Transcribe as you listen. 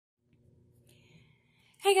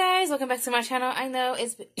Hey guys, welcome back to my channel. I know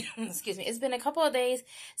it's been, excuse me, it's been a couple of days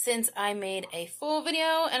since I made a full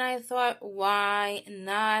video, and I thought, why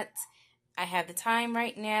not? I have the time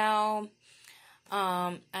right now.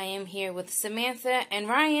 I am here with Samantha and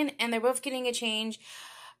Ryan, and they're both getting a change.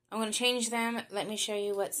 I'm going to change them. Let me show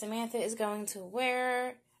you what Samantha is going to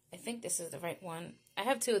wear. I think this is the right one. I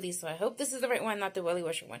have two of these, so I hope this is the right one, not the Welly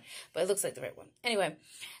Washer one, but it looks like the right one. Anyway,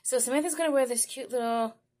 so Samantha's going to wear this cute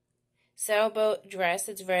little sailboat dress.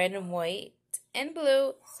 It's red and white and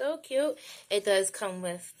blue. So cute. It does come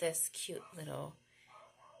with this cute little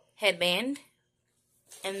headband.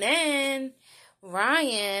 And then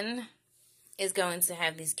Ryan is going to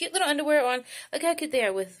have these cute little underwear on. Look how cute they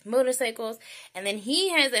are with motorcycles. And then he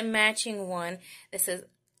has a matching one that says,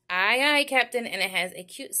 "Aye, aye, Captain." And it has a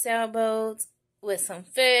cute sailboat with some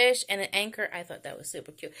fish and an anchor. I thought that was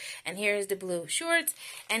super cute. And here's the blue shorts.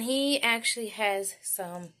 And he actually has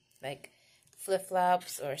some like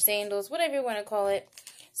flip-flops or sandals, whatever you want to call it.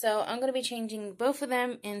 So I'm going to be changing both of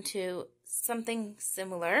them into something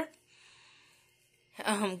similar.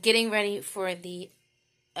 Getting ready for the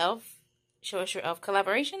Elf, Show Us Your Elf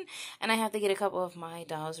collaboration. And I have to get a couple of my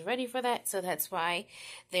dolls ready for that. So that's why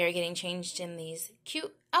they're getting changed in these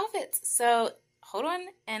cute outfits. So hold on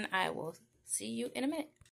and I will see you in a minute.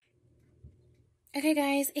 Okay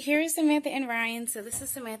guys, here's Samantha and Ryan. So this is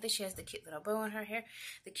Samantha. She has the cute little bow on her hair,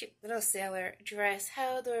 the cute little sailor dress.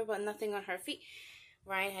 How adorable, nothing on her feet.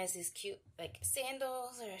 Ryan has these cute like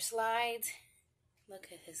sandals or slides. Look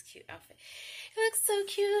at his cute outfit. It looks so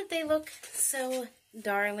cute. They look so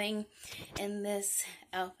darling in this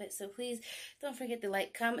outfit. So please don't forget to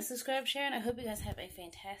like, comment, subscribe, share, and I hope you guys have a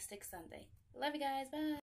fantastic Sunday. Love you guys. Bye.